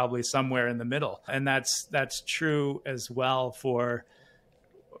truth is probably somewhere in the middle. And that's true as well for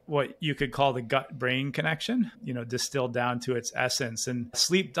what you could call the gut-brain connection, you know, distilled down to its essence. And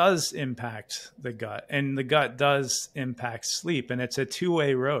sleep does impact the gut, and the gut does impact sleep. And it's a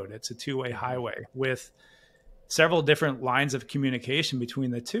two-way road. It's a two-way highway with several different lines of communication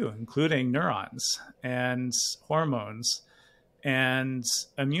between the two, including neurons and hormones and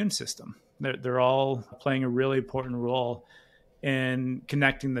immune system. They're all playing a really important role in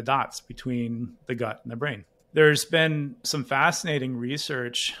connecting the dots between the gut and the brain. There's been some fascinating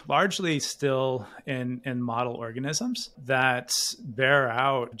research, largely still in model organisms, that bear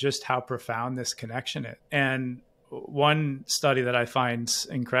out just how profound this connection is. And one study that I find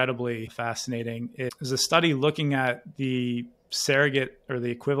incredibly fascinating is a study looking at the surrogate or the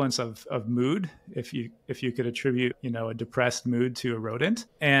equivalence of mood, if you could attribute, you know, a depressed mood to a rodent.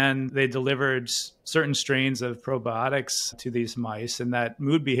 And they delivered certain strains of probiotics to these mice, and that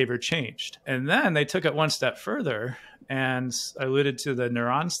mood behavior changed. And then they took it one step further and alluded to the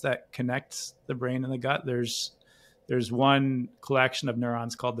neurons that connect the brain and the gut. There's one collection of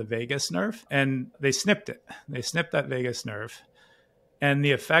neurons called the vagus nerve, and they snipped it. They snipped that vagus nerve, and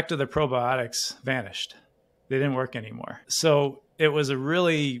the effect of the probiotics vanished. They didn't work anymore. So it was a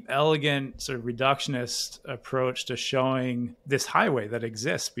really elegant sort of reductionist approach to showing this highway that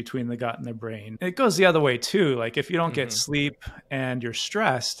exists between the gut and the brain. It goes the other way too. Like if you don't get sleep and you're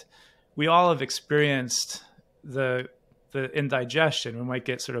stressed, we all have experienced the indigestion. We might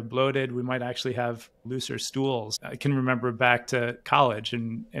get sort of bloated. We might actually have looser stools. I can remember back to college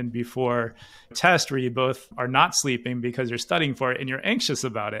and before a test where you both are not sleeping because you're studying for it and you're anxious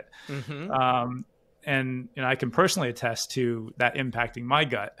about it. And you know, I can personally attest to that impacting my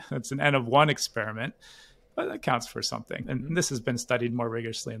gut. It's an N of 1 experiment, but that counts for something. And this has been studied more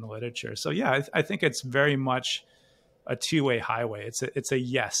rigorously in the literature. So yeah, I think it's very much a two-way highway. It's a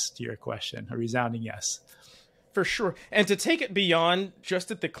yes to your question, a resounding yes. For sure. And to take it beyond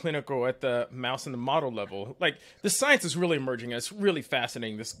just at the clinical, at the mouse and the model level, like the science is really emerging. It's really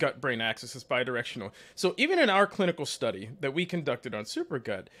fascinating. This gut-brain axis is bidirectional. So even in our clinical study that we conducted on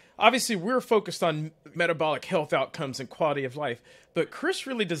Supergut, obviously we're focused on metabolic health outcomes and quality of life. But Chris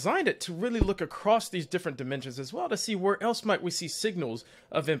really designed it to really look across these different dimensions as well to see where else might we see signals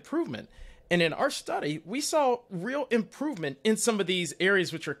of improvement. And in our study, we saw real improvement in some of these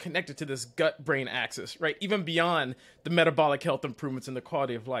areas which are connected to this gut-brain axis, right? Even beyond the metabolic health improvements and the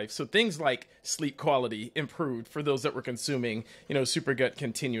quality of life. So things like sleep quality improved for those that were consuming, you know, Supergut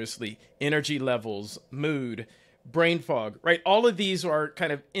continuously, energy levels, mood, brain fog, right? All of these are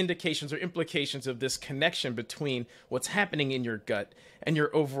kind of indications or implications of this connection between what's happening in your gut and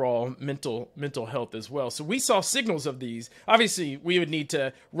your overall mental health as well. So we saw signals of these. Obviously, we would need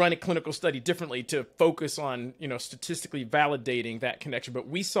to run a clinical study differently to focus on, you know, statistically validating that connection. But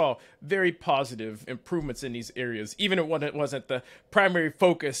we saw very positive improvements in these areas, even when it wasn't the primary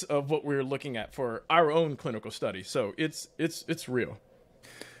focus of what we were looking at for our own clinical study. So it's real.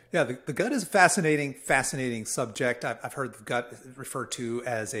 Yeah, the gut is a fascinating subject. I've heard the gut referred to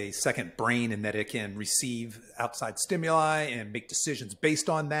as a second brain in that it can receive outside stimuli and make decisions based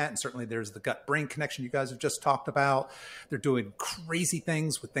on that. And certainly there's the gut-brain connection you guys have just talked about. They're doing crazy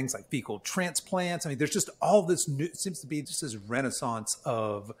things with things like fecal transplants. I mean, there's just all this new, it seems to be just this renaissance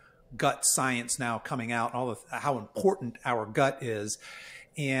of gut science now coming out, how important our gut is.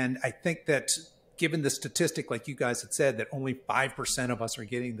 And I think that given the statistic, like you guys had said, that only 5% of us are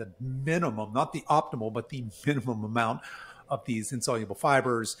getting the minimum, not the optimal, but the minimum amount of these insoluble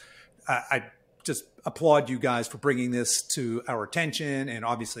fibers, I just applaud you guys for bringing this to our attention and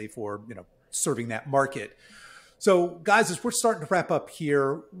obviously for, you know, serving that market. So guys, as we're starting to wrap up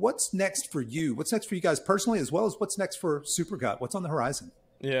here, what's next for you? What's next for you guys personally, as well as what's next for Supergut? What's on the horizon?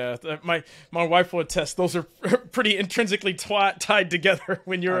 Yeah, my wife will attest. Those are pretty intrinsically tied together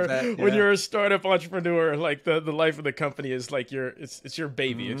when you're when you're a startup entrepreneur. Like the life of the company is like it's your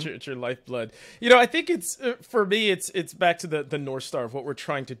baby. It's your lifeblood. I think it's for me. It's back to the North Star of what we're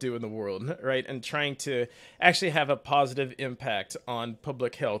trying to do in the world, right? And trying to actually have a positive impact on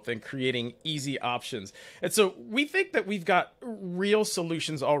public health and creating easy options. And so we think that we've got real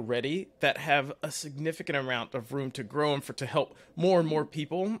solutions already that have a significant amount of room to grow and to help more and more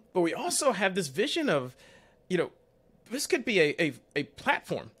people. But we also have this vision of, this could be a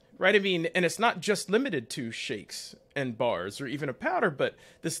platform, right? I mean, and it's not just limited to shakes and bars or even a powder, but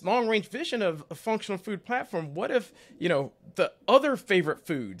this long range vision of a functional food platform. What if, the other favorite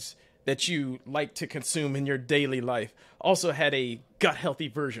foods that you like to consume in your daily life also had a gut healthy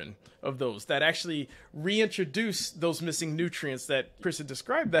version of those that actually reintroduce those missing nutrients that Chris had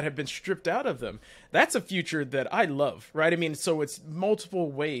described that have been stripped out of them? That's a future that I love, right? I mean, so it's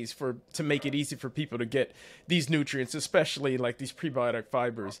multiple ways to make it easy for people to get these nutrients, especially like these prebiotic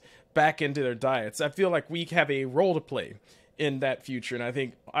fibers, back into their diets. I feel like we have a role to play in that future. And I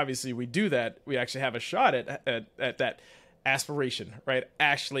think obviously we do that. We actually have a shot at that aspiration, right?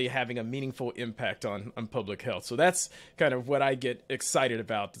 Actually having a meaningful impact on public health. So that's kind of what I get excited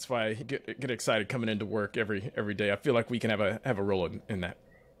about. That's why I get excited coming into work every day. I feel like we can have a role in that.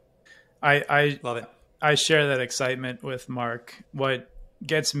 I love it. I share that excitement with Mark. What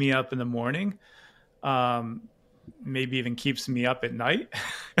gets me up in the morning, maybe even keeps me up at night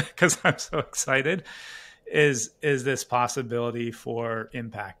because I'm so excited, is this possibility for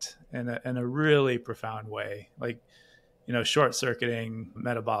impact in a really profound way. Like, short-circuiting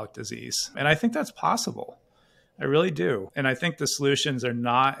metabolic disease. And I think that's possible. I really do. And I think the solutions are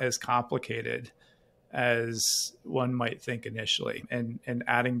not as complicated as one might think initially. And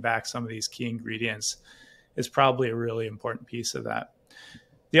adding back some of these key ingredients is probably a really important piece of that.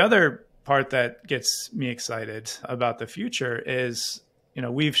 The other part that gets me excited about the future is,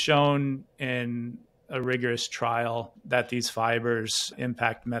 we've shown in a rigorous trial that these fibers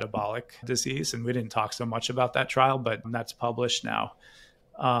impact metabolic disease. And we didn't talk so much about that trial, but that's published now.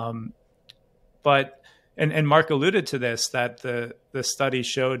 But Mark alluded to this, that the study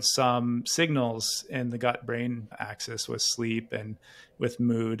showed some signals in the gut-brain axis with sleep and with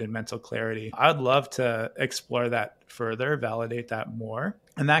mood and mental clarity. I'd love to explore that further, validate that more.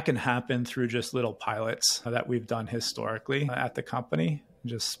 And that can happen through just little pilots that we've done historically at the company,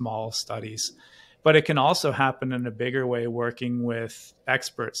 just small studies. But it can also happen in a bigger way, working with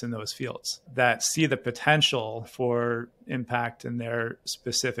experts in those fields that see the potential for impact in their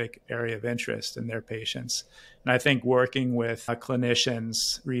specific area of interest in their patients. And I think working with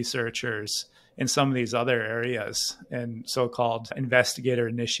clinicians, researchers in some of these other areas and so-called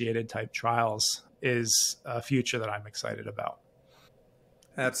investigator-initiated type trials is a future that I'm excited about.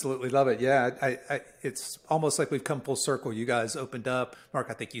 Absolutely love it. Yeah, it's almost like we've come full circle. You guys opened up, Mark.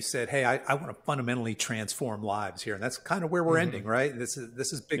 I think you said, "Hey, I want to fundamentally transform lives here," and that's kind of where we're ending, right? This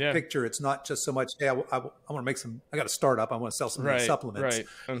is big picture. It's not just so much, "Hey, I want to make some. I got a startup. I want to sell some supplements."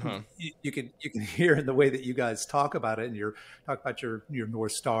 Right. You can hear in the way that you guys talk about it, and you're talking about your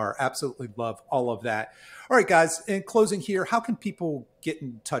North Star. Absolutely love all of that. All right, guys. In closing here, how can people get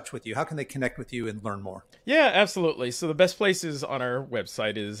in touch with you? How can they connect with you and learn more? Yeah, absolutely. So the best place is on our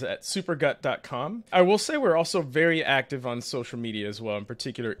website is at supergut.com. I will say we're also very active on social media as well, in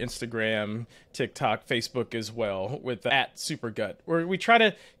particular Instagram, TikTok, Facebook as well, with at Supergut, where we try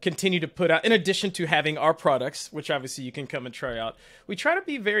to continue to put out, in addition to having our products, which obviously you can come and try out, we try to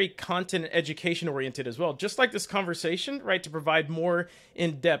be very content and education oriented as well, just like this conversation, right, to provide more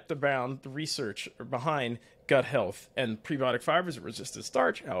in-depth around the research behind gut health and prebiotic fibers, resistant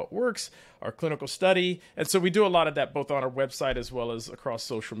starch, how it works, our clinical study. And so we do a lot of that both on our website as well as across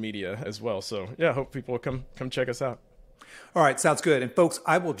social media as well. So yeah, I hope people will come check us out. All right, sounds good. And folks,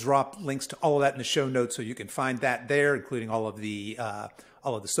 I will drop links to all of that in the show notes so you can find that there, including all of the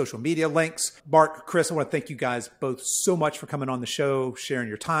social media links. Mark, Chris, I want to thank you guys both so much for coming on the show, sharing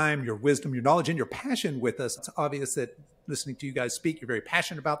your time, your wisdom, your knowledge, and your passion with us. It's obvious that listening to you guys speak, you're very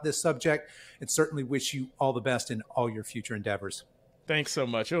passionate about this subject, and certainly wish you all the best in all your future endeavors. Thanks so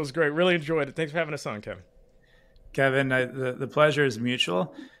much. It was great. Really enjoyed it. Thanks for having us on, Kevin. Kevin, the pleasure is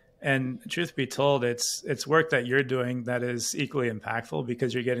mutual. And truth be told, it's work that you're doing that is equally impactful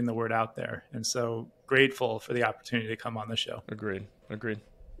because you're getting the word out there. And so grateful for the opportunity to come on the show. Agreed.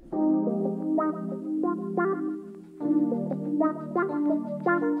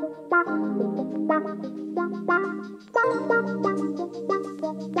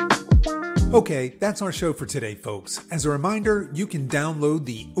 Okay, that's our show for today, folks. As a reminder, you can download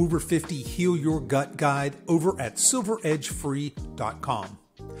the Over 50 Heal Your Gut Guide over at silveredgefree.com.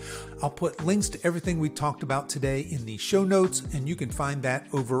 I'll put links to everything we talked about today in the show notes, and you can find that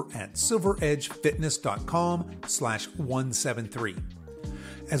over at silveredgefitness.com/173.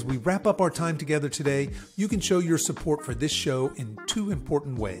 As we wrap up our time together today, you can show your support for this show in two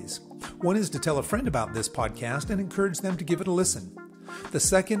important ways. One is to tell a friend about this podcast and encourage them to give it a listen. The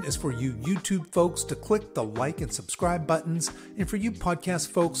second is for you YouTube folks to click the like and subscribe buttons, and for you podcast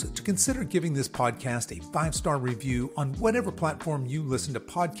folks to consider giving this podcast a 5-star review on whatever platform you listen to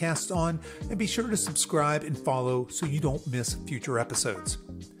podcasts on, and be sure to subscribe and follow so you don't miss future episodes.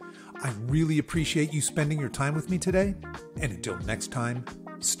 I really appreciate you spending your time with me today, and until next time,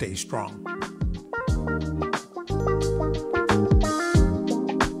 stay strong.